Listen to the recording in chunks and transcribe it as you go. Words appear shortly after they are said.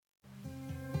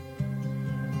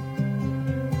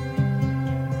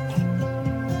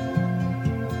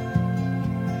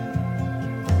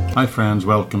Hi friends,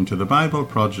 welcome to the Bible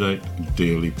Project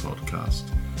Daily Podcast.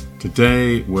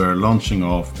 Today we're launching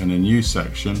off in a new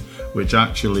section which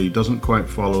actually doesn't quite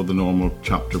follow the normal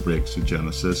chapter breaks of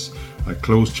Genesis. I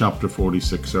closed chapter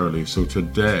 46 early, so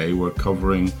today we're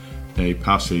covering a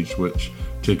passage which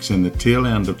takes in the tail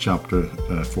end of chapter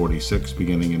 46,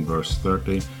 beginning in verse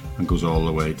 30, and goes all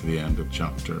the way to the end of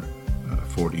chapter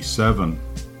 47.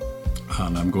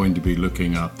 And I'm going to be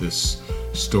looking at this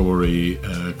story,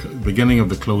 beginning of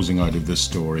the closing out of this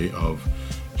story of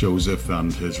Joseph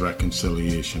and his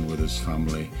reconciliation with his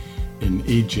family in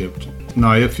Egypt.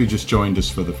 Now, if you just joined us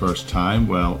for the first time,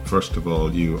 well, first of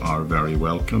all, you are very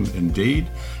welcome indeed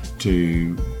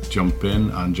to jump in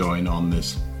and join on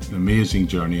this amazing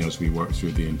journey as we work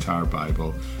through the entire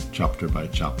Bible, chapter by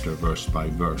chapter, verse by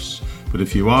verse. But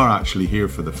if you are actually here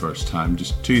for the first time,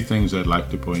 just two things I'd like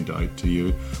to point out to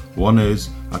you. One is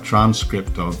a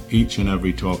transcript of each and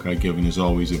every talk I give is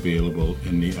always available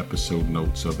in the episode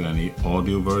notes of any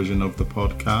audio version of the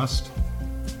podcast.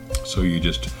 So you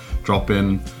just drop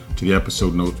in to the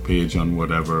episode notes page on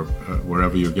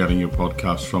wherever you're getting your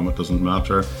podcast from, it doesn't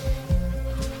matter.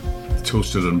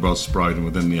 Hosted on Buzzsprout, and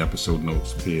within the episode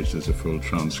notes page there's a full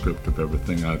transcript of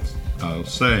everything I'll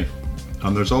say.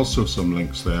 And there's also some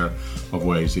links there of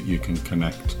ways that you can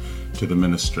connect to the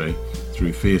ministry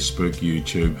through Facebook,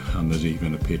 YouTube, and there's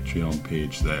even a Patreon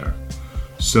page there.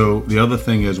 So the other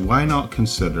thing is, why not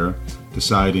consider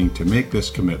deciding to make this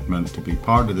commitment to be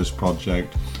part of this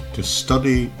project, to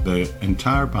study the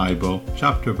entire Bible,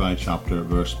 chapter by chapter,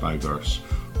 verse by verse,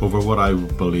 over what I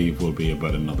believe will be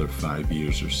about another 5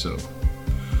 years or so.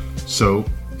 So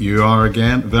you are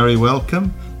again very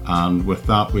welcome, and with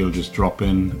that we'll just drop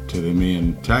in to the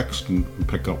main text and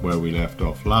pick up where we left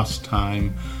off last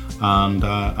time, and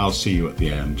I'll see you at the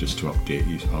end just to update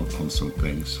you on some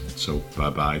things. So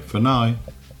bye bye for now.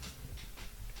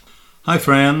 Hi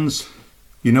friends,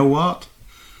 you know what?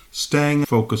 Staying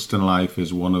focused in life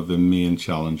is one of the main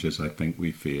challenges I think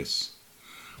we face.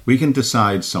 We can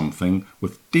decide something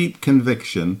with deep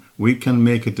conviction. We can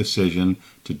make a decision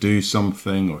to do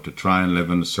something or to try and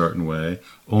live in a certain way,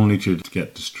 only to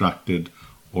get distracted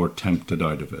or tempted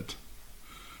out of it.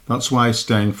 That's why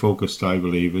staying focused, I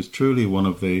believe, is truly one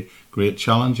of the great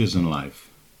challenges in life.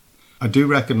 I do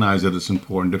recognize that it's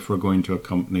important, if we're going to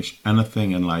accomplish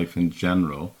anything in life in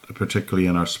general, particularly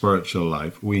in our spiritual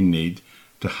life, we need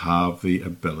to have the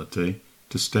ability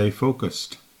to stay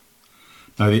focused.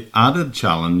 Now, the added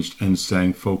challenge in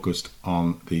staying focused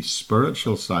on the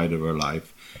spiritual side of our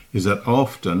life is that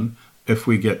often, if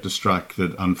we get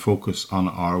distracted and focus on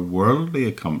our worldly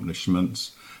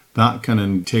accomplishments, that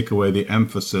can take away the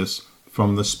emphasis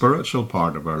from the spiritual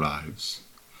part of our lives.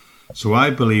 So I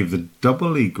believe the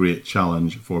doubly great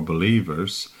challenge for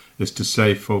believers is to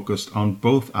stay focused on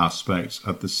both aspects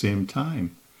at the same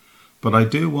time. But I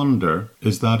do wonder,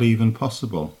 is that even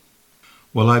possible?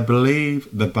 Well, I believe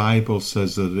the Bible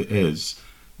says that it is.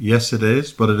 Yes, it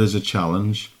is, but it is a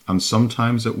challenge, and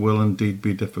sometimes it will indeed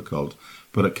be difficult,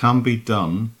 but it can be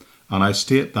done, and I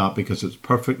state that because it's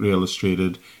perfectly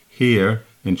illustrated here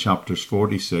in chapters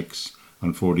 46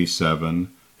 and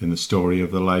 47 in the story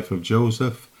of the life of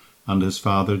Joseph and his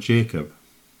father Jacob.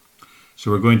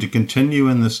 So we're going to continue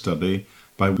in this study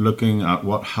by looking at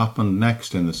what happened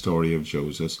next in the story of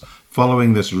Joseph,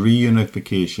 following this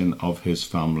reunification of his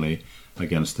family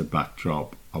against the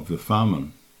backdrop of the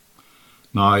famine.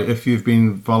 Now, if you've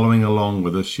been following along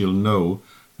with us, you'll know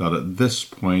that at this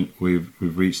point we've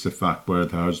reached the fact where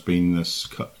there has been this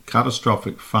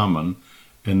catastrophic famine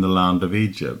in the land of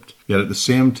Egypt. Yet at the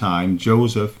same time,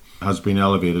 Joseph has been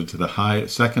elevated to the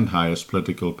second highest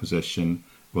political position,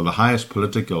 well, the highest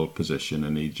political position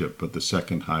in Egypt, but the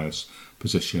second highest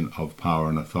position of power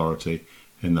and authority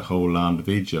in the whole land of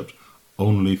Egypt.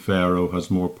 Only Pharaoh has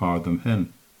more power than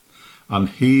him. And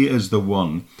he is the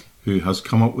one who has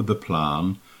come up with the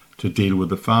plan to deal with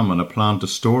the famine, a plan to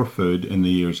store food in the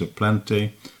years of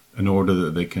plenty in order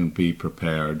that they can be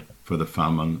prepared for the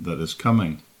famine that is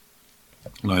coming.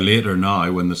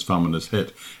 Now, when this famine is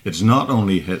hit, it's not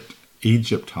only hit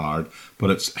Egypt hard, but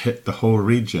it's hit the whole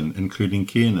region, including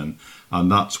Canaan. And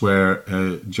that's where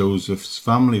Joseph's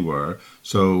family were.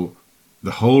 So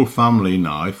the whole family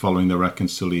now, following the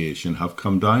reconciliation, have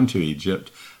come down to Egypt,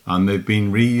 and they've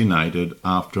been reunited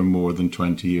after more than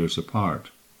 20 years apart.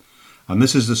 And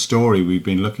this is the story we've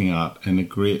been looking at in a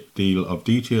great deal of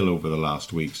detail over the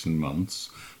last weeks and months.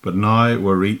 But now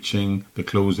we're reaching the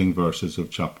closing verses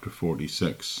of chapter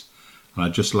 46. And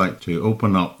I'd just like to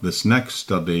open up this next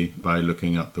study by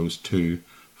looking at those two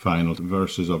final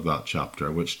verses of that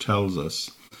chapter, which tells us,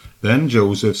 "Then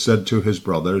Joseph said to his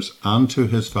brothers and to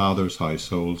his father's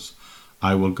households,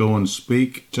 I will go and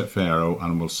speak to Pharaoh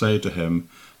and will say to him,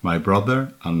 my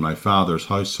brother and my father's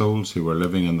households who were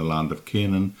living in the land of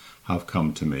Canaan have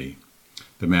come to me.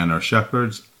 The men are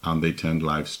shepherds and they tend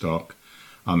livestock,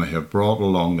 and they have brought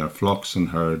along their flocks and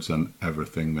herds and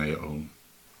everything they own.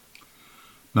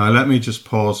 Now let me just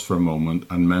pause for a moment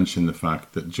and mention the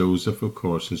fact that Joseph, of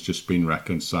course, has just been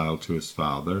reconciled to his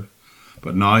father,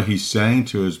 but now he's saying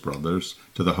to his brothers,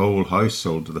 to the whole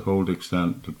household, to the whole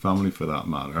extended family for that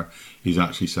matter, he's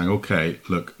actually saying, okay,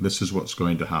 look, this is what's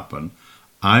going to happen.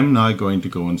 I'm now going to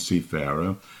go and see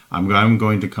Pharaoh. I'm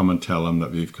going to come and tell him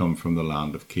that we've come from the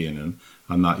land of Canaan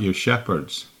and that you're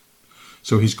shepherds.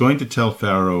 So he's going to tell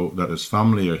Pharaoh that his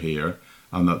family are here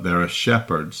and that they're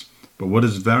shepherds. But what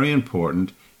is very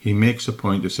important, he makes a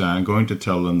point to say, I'm going to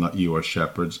tell them that you are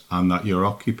shepherds and that your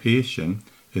occupation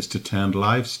is to tend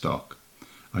livestock.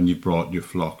 And you've brought your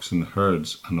flocks and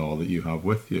herds and all that you have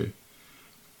with you.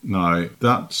 Now,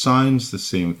 that sounds the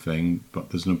same thing, but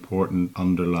there's an important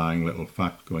underlying little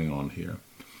fact going on here.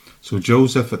 So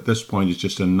Joseph at this point is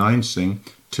just announcing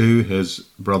to his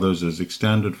brothers, his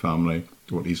extended family,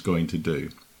 what he's going to do.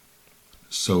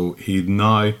 So he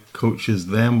now coaches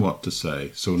them what to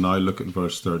say. So now look at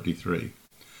verse 33.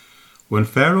 When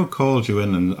Pharaoh calls you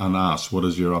in and asks, what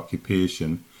is your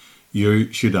occupation?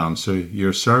 You should answer,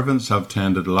 your servants have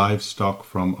tended livestock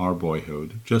from our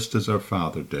boyhood, just as our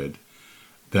father did.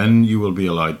 Then you will be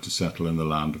allowed to settle in the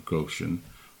land of Goshen,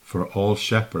 for all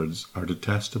shepherds are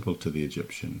detestable to the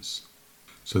Egyptians.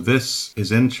 So this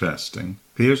is interesting.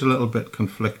 Appears a little bit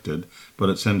conflicted, but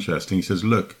it's interesting. He says,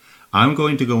 look, I'm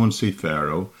going to go and see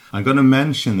Pharaoh. I'm going to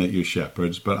mention that you're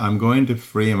shepherds, but I'm going to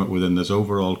frame it within this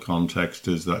overall context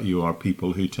is that you are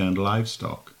people who tend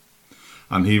livestock.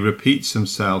 And he repeats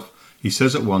himself. He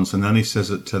says it once and then he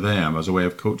says it to them as a way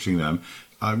of coaching them.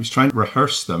 I was trying to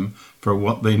rehearse them for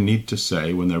what they need to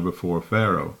say when they're before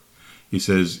Pharaoh. He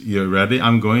says, you're ready?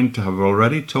 I'm going to have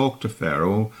already talked to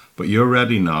Pharaoh, but you're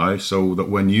ready now so that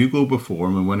when you go before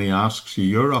him and when he asks you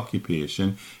your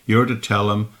occupation, you're to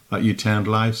tell him that you tend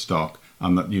livestock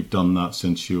and that you've done that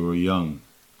since you were young.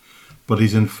 But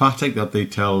he's emphatic that they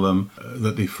tell them,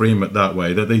 that they frame it that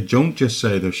way, that they don't just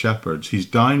say they're shepherds. He's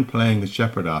downplaying the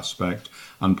shepherd aspect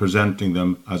and presenting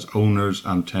them as owners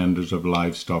and tenders of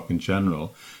livestock in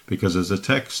general, because as the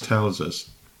text tells us,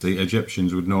 the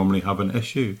Egyptians would normally have an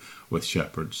issue with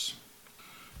shepherds.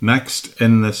 Next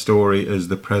in the story is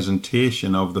the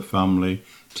presentation of the family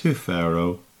to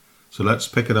Pharaoh. So let's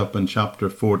pick it up in chapter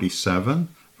 47,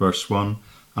 verse 1,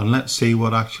 and let's see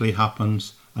what actually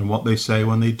happens and what they say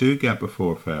when they do get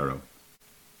before Pharaoh.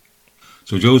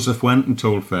 So Joseph went and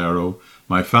told Pharaoh,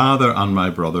 my father and my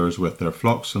brothers with their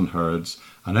flocks and herds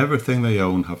and everything they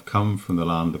own have come from the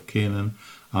land of Canaan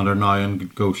and are now in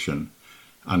Goshen.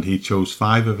 And he chose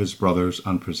 5 of his brothers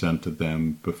and presented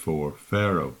them before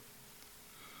Pharaoh.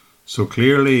 So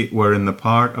clearly we're in the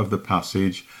part of the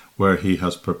passage where he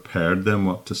has prepared them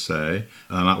what to say,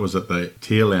 and that was at the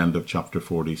tail end of chapter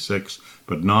 46.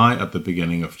 But now at the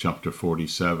beginning of chapter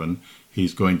 47,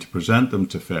 he's going to present them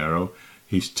to Pharaoh.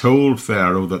 He's told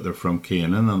Pharaoh that they're from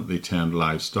Canaan and that they tend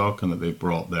livestock and that they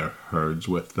brought their herds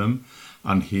with them.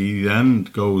 And he then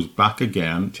goes back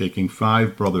again, taking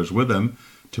 5 brothers with him,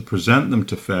 to present them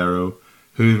to Pharaoh,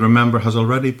 who, remember, has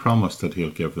already promised that he'll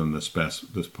give them this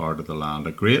part of the land,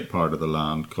 a great part of the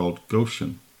land called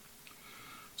Goshen.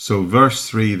 So verse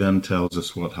 3 then tells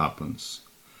us what happens.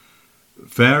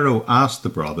 Pharaoh asked the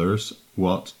brothers,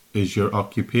 what is your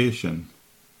occupation?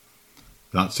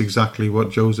 That's exactly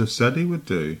what Joseph said he would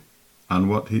do. And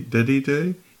what did he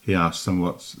do? He asked them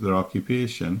what's their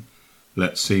occupation.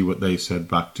 Let's see what they said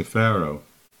back to Pharaoh.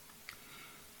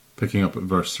 Picking up at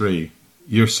verse 3.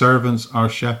 Your servants are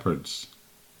shepherds.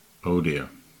 Oh dear.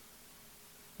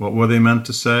 What were they meant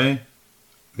to say?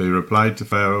 They replied to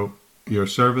Pharaoh, your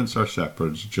servants are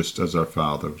shepherds, just as our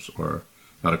fathers were.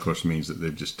 That, of course, means that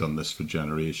they've just done this for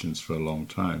generations, for a long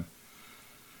time.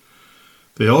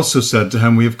 They also said to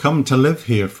him, we have come to live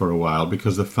here for a while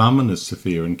because the famine is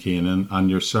severe in Canaan and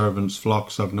your servants'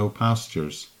 flocks have no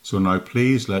pastures. So now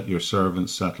please let your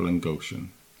servants settle in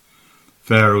Goshen.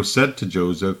 Pharaoh said to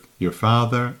Joseph, your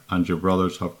father and your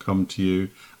brothers have come to you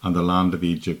and the land of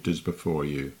Egypt is before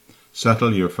you.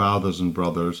 Settle your fathers and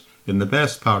brothers in the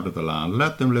best part of the land.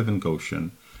 Let them live in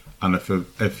Goshen. And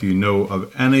if you know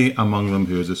of any among them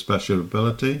who has a special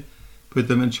ability, put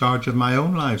them in charge of my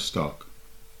own livestock.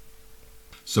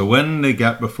 So when they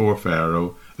get before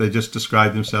Pharaoh, they just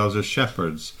describe themselves as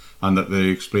shepherds, and that they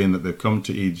explain that they've come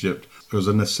to Egypt as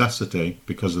a necessity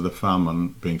because of the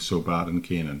famine being so bad in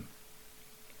Canaan.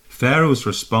 Pharaoh's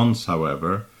response,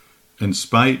 however, In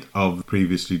spite of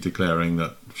previously declaring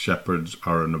that shepherds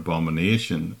are an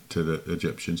abomination to the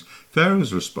Egyptians,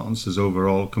 Pharaoh's response is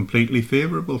overall completely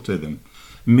favourable to them.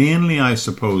 Mainly, I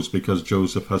suppose, because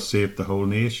Joseph has saved the whole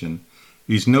nation.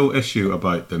 He's no issue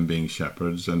about them being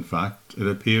shepherds. In fact, it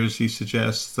appears he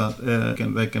suggests that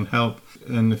they can help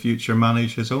in the future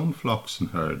manage his own flocks and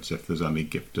herds if there's any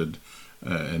gifted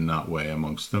in that way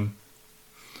amongst them.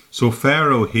 So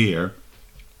Pharaoh here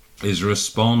is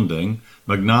responding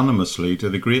magnanimously to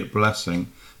the great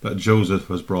blessing that Joseph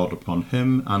has brought upon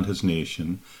him and his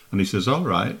nation. And he says, all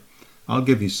right, I'll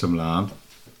give you some land.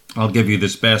 I'll give you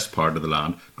this best part of the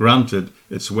land. Granted,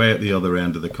 it's way at the other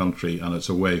end of the country and it's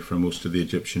away from most of the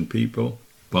Egyptian people.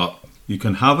 But you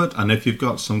can have it, and if you've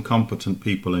got some competent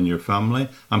people in your family,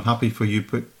 I'm happy for you to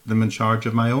put them in charge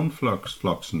of my own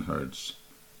flocks and herds.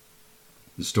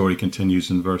 The story continues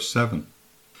in verse 7.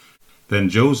 Then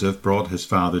Joseph brought his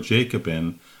father Jacob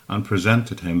in and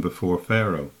presented him before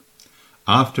Pharaoh.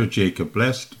 After Jacob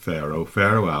blessed Pharaoh,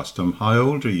 Pharaoh asked him, "How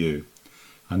old are you?"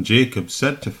 And Jacob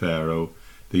said to Pharaoh,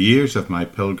 "The years of my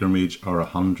pilgrimage are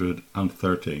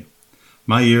 130.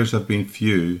 My years have been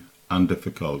few and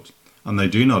difficult, and they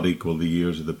do not equal the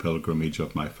years of the pilgrimage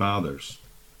of my fathers."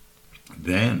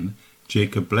 Then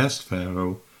Jacob blessed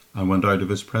Pharaoh and went out of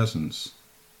his presence.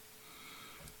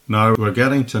 Now we're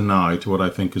getting to what I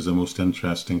think is the most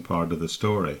interesting part of the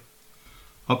story.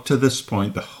 Up to this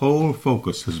point, the whole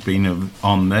focus has been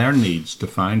on their needs to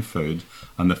find food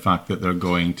and the fact that they're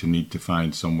going to need to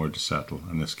find somewhere to settle,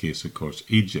 in this case, of course,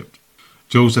 Egypt.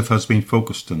 Joseph has been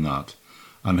focused on that,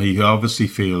 and he obviously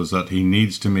feels that he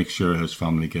needs to make sure his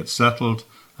family gets settled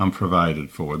and provided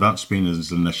for. That's been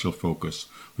his initial focus.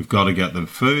 We've got to get them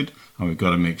food, and we've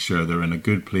got to make sure they're in a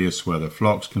good place where their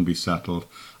flocks can be settled,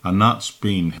 and that's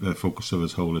been the focus of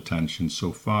his whole attention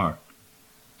so far.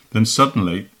 Then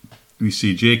suddenly, we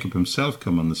see Jacob himself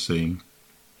come on the scene,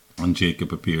 and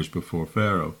Jacob appears before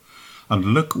Pharaoh.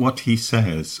 And look what he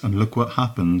says, and look what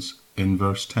happens in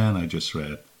verse 10 I just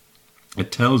read.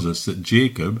 It tells us that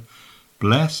Jacob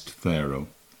blessed Pharaoh.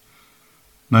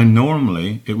 Now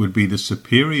normally it would be the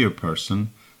superior person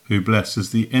who blesses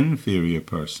the inferior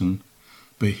person,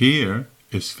 but here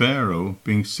is Pharaoh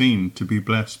being seen to be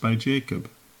blessed by Jacob.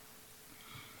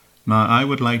 Now, I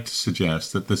would like to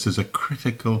suggest that this is a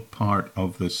critical part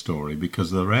of this story, because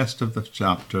the rest of the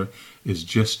chapter is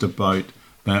just about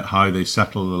how they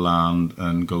settle the land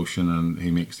in Goshen, and he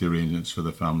makes the arrangements for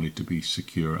the family to be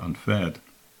secure and fed.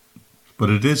 But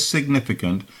it is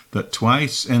significant that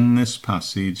twice in this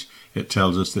passage it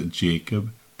tells us that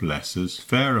Jacob blesses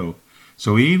Pharaoh.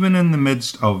 So even in the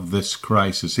midst of this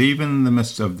crisis, even in the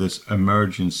midst of this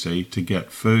emergency to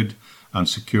get food and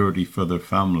security for their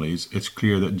families, it's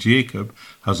clear that Jacob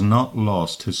has not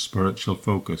lost his spiritual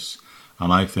focus.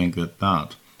 And I think that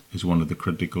that is one of the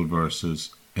critical verses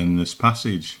in this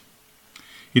passage.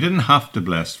 He didn't have to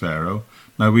bless Pharaoh.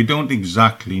 Now, we don't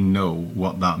exactly know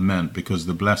what that meant because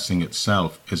the blessing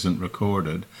itself isn't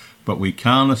recorded, but we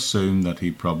can assume that he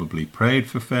probably prayed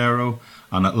for Pharaoh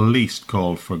and at least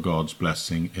called for God's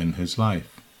blessing in his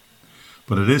life.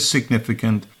 But it is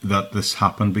significant that this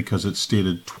happened because it's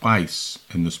stated twice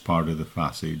in this part of the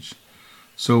passage.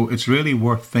 So it's really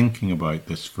worth thinking about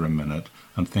this for a minute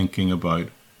and thinking about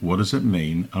what does it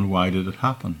mean and why did it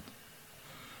happen.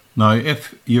 Now,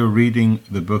 if you're reading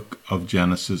the book of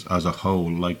Genesis as a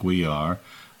whole, like we are,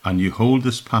 and you hold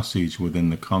this passage within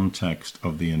the context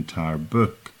of the entire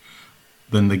book,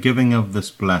 then the giving of this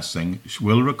blessing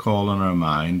will recall in our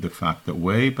mind the fact that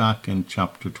way back in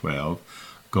chapter 12,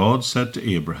 God said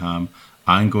to Abraham,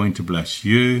 "I'm going to bless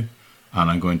you,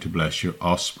 and I'm going to bless your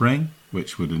offspring,"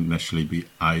 which would initially be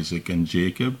Isaac and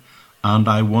Jacob, "and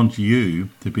I want you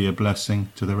to be a blessing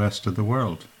to the rest of the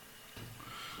world."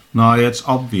 Now, it's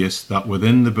obvious that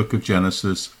within the book of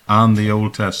Genesis and the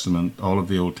Old Testament, all of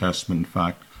the Old Testament, in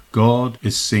fact, God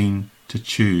is seen to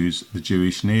choose the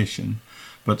Jewish nation.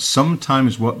 But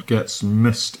sometimes what gets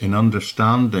missed in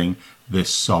understanding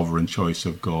this sovereign choice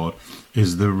of God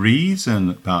is the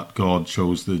reason that God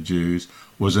chose the Jews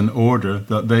was in order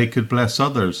that they could bless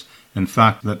others. In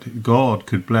fact, that God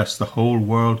could bless the whole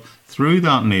world through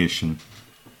that nation.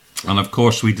 And of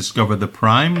course, we discover the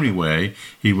primary way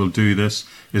he will do this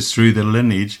is through the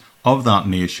lineage of that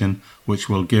nation, which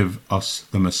will give us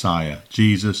the Messiah,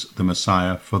 Jesus the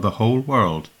Messiah, for the whole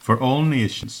world, for all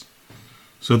nations.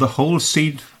 So the whole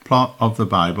seed plot of the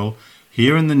Bible,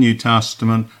 here in the New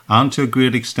Testament, and to a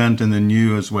great extent in the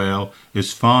New as well,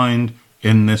 is found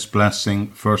in this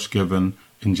blessing first given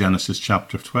in Genesis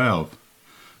chapter 12.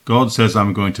 God says,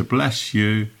 "I'm going to bless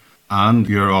you and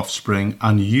your offspring,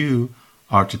 and you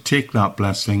are to take that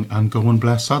blessing and go and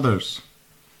bless others."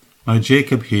 Now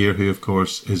Jacob here, who of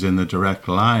course is in the direct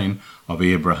line of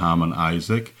Abraham and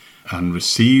Isaac and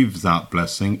receives that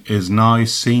blessing, is now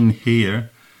seen here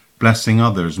blessing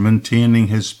others, maintaining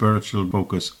his spiritual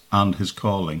focus and his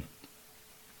calling.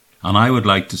 And I would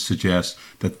like to suggest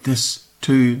that this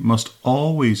too must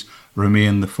always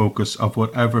remain the focus of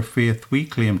whatever faith we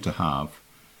claim to have.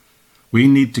 We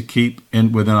need to keep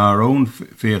within our own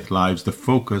faith lives the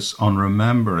focus on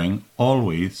remembering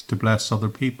always to bless other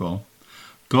people.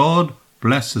 God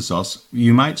blesses us.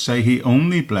 You might say he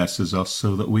only blesses us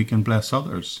so that we can bless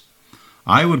others.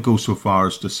 I would go so far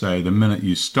as to say the minute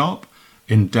you stop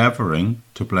endeavouring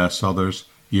to bless others,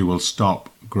 you will stop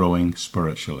growing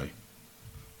spiritually.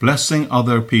 Blessing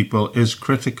other people is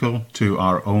critical to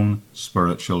our own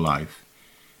spiritual life.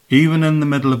 Even in the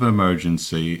middle of an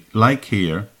emergency, like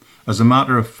here, as a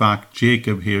matter of fact,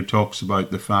 Jacob here talks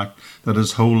about the fact that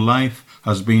his whole life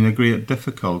has been a great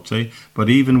difficulty, but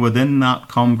even within that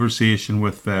conversation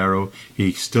with Pharaoh,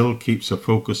 he still keeps a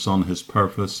focus on his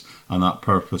purpose, and that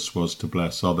purpose was to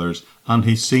bless others, and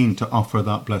he's seen to offer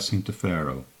that blessing to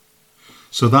Pharaoh.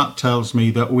 So that tells me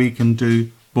that we can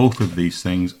do both of these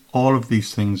things, all of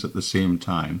these things at the same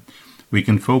time. We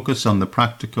can focus on the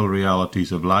practical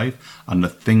realities of life and the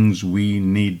things we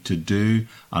need to do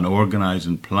and organize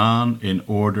and plan in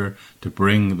order to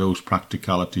bring those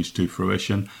practicalities to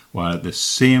fruition, while at the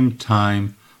same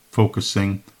time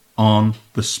focusing on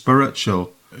the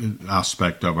spiritual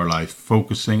aspect of our life,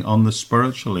 focusing on the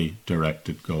spiritually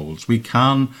directed goals. We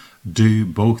can do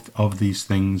both of these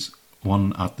things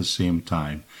one at the same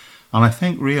time. And I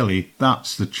think really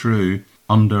that's the true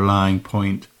underlying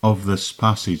point of this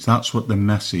passage. That's what the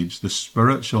message, the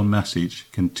spiritual message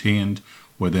contained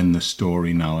within the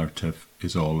story narrative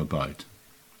is all about.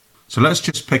 So let's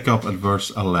just pick up at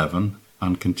verse 11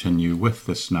 and continue with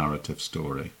this narrative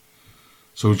story.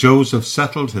 So Joseph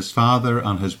settled his father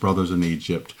and his brothers in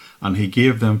Egypt, and he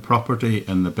gave them property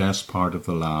in the best part of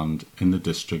the land in the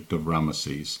district of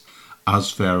Ramesses,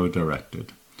 as Pharaoh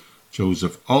directed.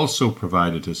 Joseph also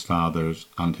provided his fathers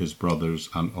and his brothers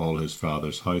and all his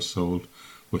father's household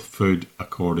with food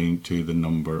according to the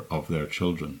number of their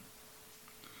children.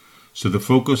 So the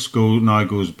focus now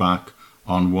goes back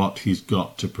on what he's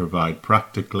got to provide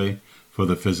practically for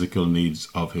the physical needs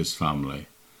of his family.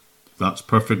 That's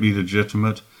perfectly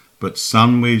legitimate, but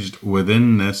sandwiched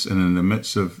within this and in the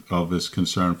midst of his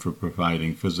concern for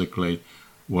providing physically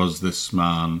was this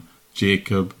man,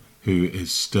 Jacob, who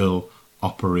is still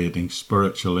operating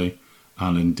spiritually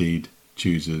and indeed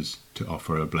chooses to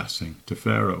offer a blessing to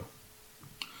Pharaoh.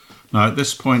 Now at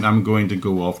this point I'm going to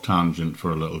go off tangent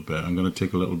for a little bit. I'm going to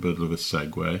take a little bit of a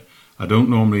segue. I don't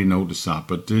normally notice that,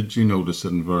 but did you notice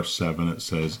that in verse 7 it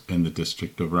says in the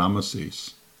district of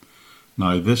Ramesses?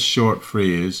 Now this short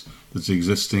phrase that's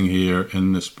existing here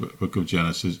in this book of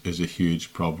Genesis is a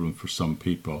huge problem for some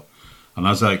people. And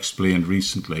as I explained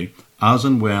recently, as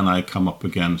and when I come up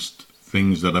against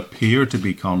things that appear to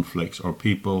be conflicts or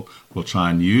people will try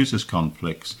and use as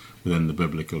conflicts within the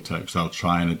biblical text, I'll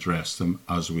try and address them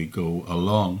as we go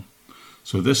along.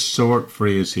 So this short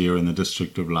phrase here in the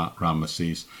district of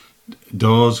Ramesses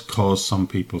does cause some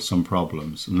people some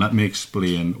problems, and let me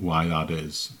explain why that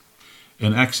is.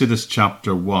 In Exodus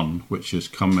chapter 1, which is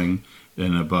coming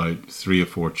in about 3 or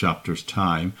 4 chapters'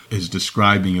 time, is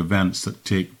describing events that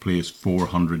take place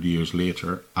 400 years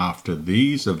later. After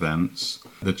these events,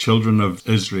 the children of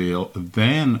Israel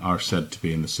then are said to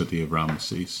be in the city of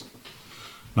Ramesses.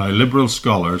 Now, liberal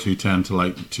scholars who tend to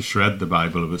like to shred the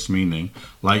Bible of its meaning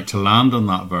like to land on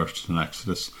that verse in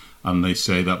Exodus, and they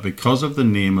say that because of the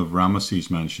name of Ramesses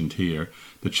mentioned here,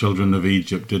 the children of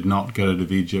Egypt did not get out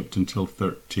of Egypt until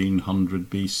 1300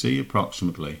 BC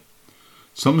approximately.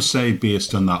 Some say,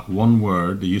 based on that one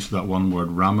word, the use of that one word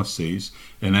Ramesses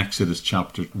in Exodus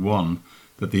chapter 1,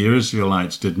 that the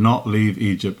Israelites did not leave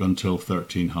Egypt until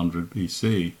 1300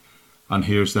 BC. And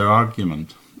here's their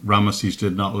argument. Ramesses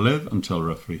did not live until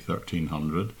roughly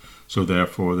 1300, so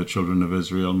therefore the children of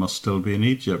Israel must still be in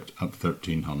Egypt at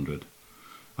 1300.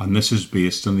 And this is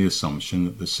based on the assumption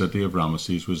that the city of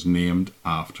Ramesses was named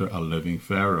after a living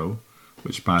pharaoh,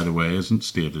 which, by the way, isn't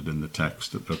stated in the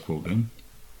text that they're quoting.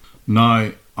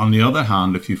 Now, on the other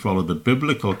hand, if you follow the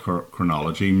biblical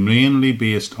chronology, mainly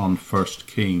based on 1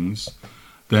 Kings,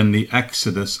 then the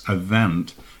Exodus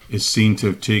event is seen to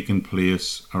have taken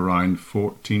place around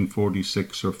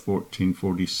 1446 or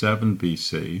 1447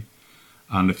 BC.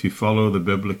 And if you follow the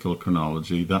biblical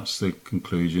chronology, that's the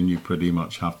conclusion you pretty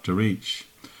much have to reach.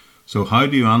 So how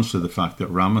do you answer the fact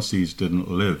that Ramesses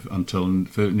didn't live until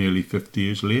nearly 50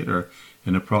 years later,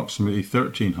 in approximately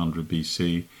 1300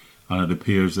 BC, and it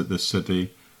appears that the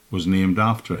city was named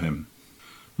after him?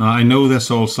 Now, I know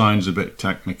this all sounds a bit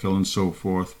technical and so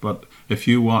forth, but if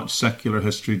you watch secular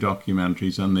history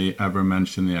documentaries and they ever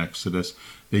mention the Exodus,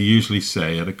 they usually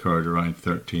say it occurred around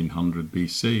 1300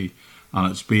 BC, and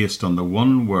it's based on the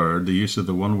use of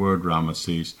the one word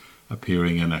Ramesses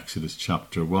appearing in Exodus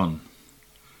chapter 1.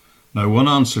 Now, one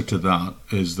answer to that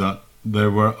is that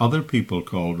there were other people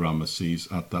called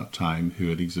Ramesses at that time who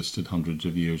had existed hundreds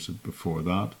of years before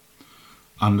that.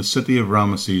 And the city of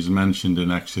Ramesses mentioned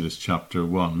in Exodus chapter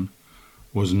 1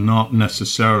 was not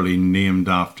necessarily named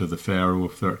after the Pharaoh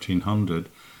of 1300,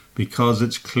 because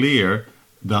it's clear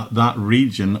that that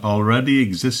region already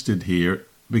existed here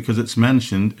because it's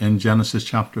mentioned in Genesis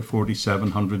chapter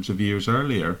 47 hundreds of years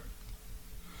earlier.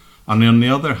 And on the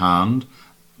other hand,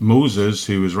 Moses,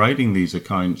 who was writing these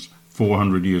accounts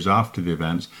 400 years after the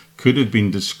events, could have been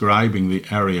describing the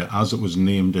area as it was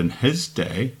named in his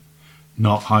day,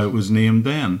 not how it was named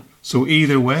then. So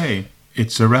either way,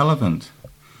 it's irrelevant.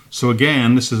 So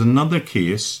again, this is another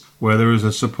case where there is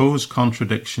a supposed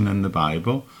contradiction in the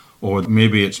Bible, or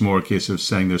maybe it's more a case of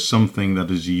saying there's something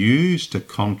that is used to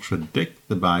contradict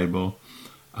the Bible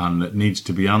and it needs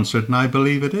to be answered, and I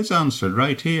believe it is answered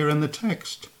right here in the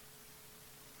text.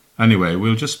 Anyway,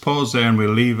 we'll just pause there and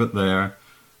we'll leave it there,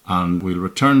 and we'll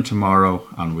return tomorrow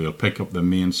and we'll pick up the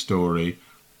main story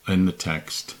in the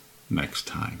text next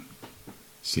time.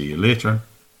 See you later.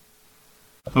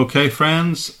 Okay,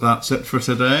 friends, that's it for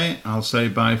today. I'll say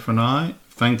bye for now.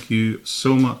 Thank you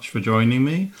so much for joining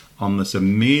me on this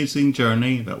amazing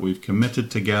journey that we've committed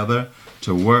together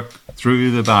to work through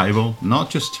the Bible,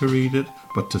 not just to read it,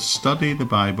 but to study the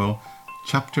Bible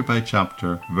chapter by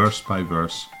chapter, verse by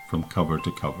verse, from cover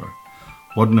to cover.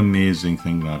 What an amazing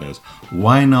thing that is.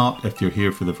 Why not, if you're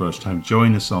here for the first time,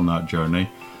 join us on that journey.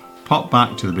 Pop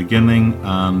back to the beginning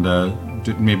and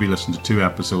maybe listen to 2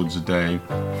 episodes a day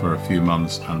for a few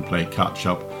months and play catch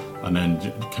up, and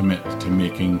then commit to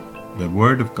making the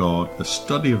Word of God, the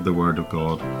study of the Word of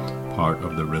God, part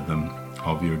of the rhythm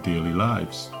of your daily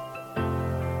lives.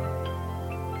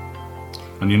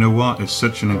 And you know what? It's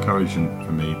such an encouragement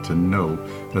for me to know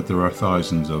that there are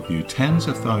thousands of you, tens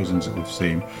of thousands that we've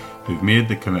seen, who've made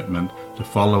the commitment to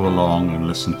follow along and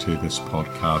listen to this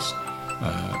podcast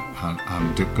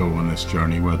and to go on this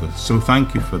journey with us. So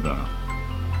thank you for that.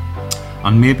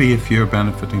 And maybe if you're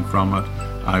benefiting from it,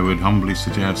 I would humbly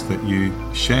suggest that you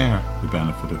share the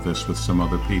benefit of this with some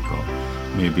other people.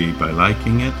 Maybe by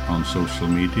liking it on social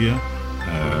media,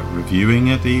 reviewing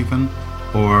it even,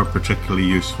 or particularly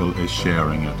useful is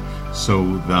sharing it,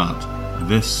 so that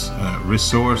this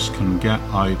resource can get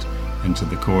out into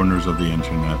the corners of the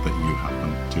internet that you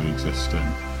happen to exist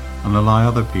in, and allow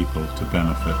other people to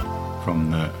benefit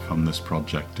from this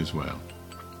project as well.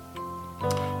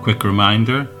 Quick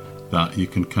reminder that you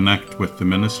can connect with the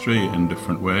ministry in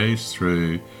different ways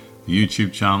through the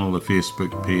YouTube channel, the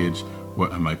Facebook page,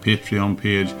 and my Patreon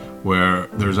page, where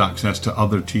there's access to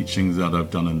other teachings that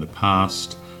I've done in the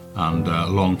past, and a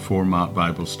long format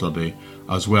Bible study,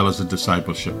 as well as a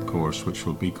discipleship course which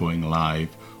will be going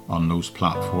live on those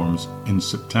platforms in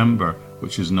September,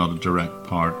 which is not a direct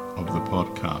part of the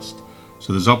podcast.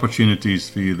 So there's opportunities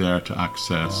for you there to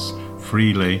access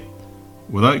freely,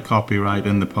 without copyright,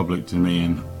 in the public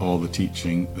domain, all the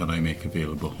teaching that I make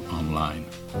available online.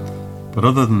 But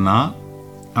other than that,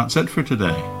 that's it for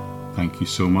today. Thank you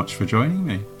so much for joining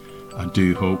me. I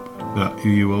do hope that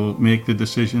you will make the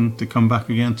decision to come back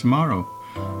again tomorrow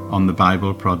on the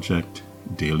Bible Project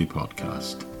Daily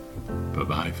Podcast.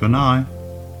 Bye-bye for now.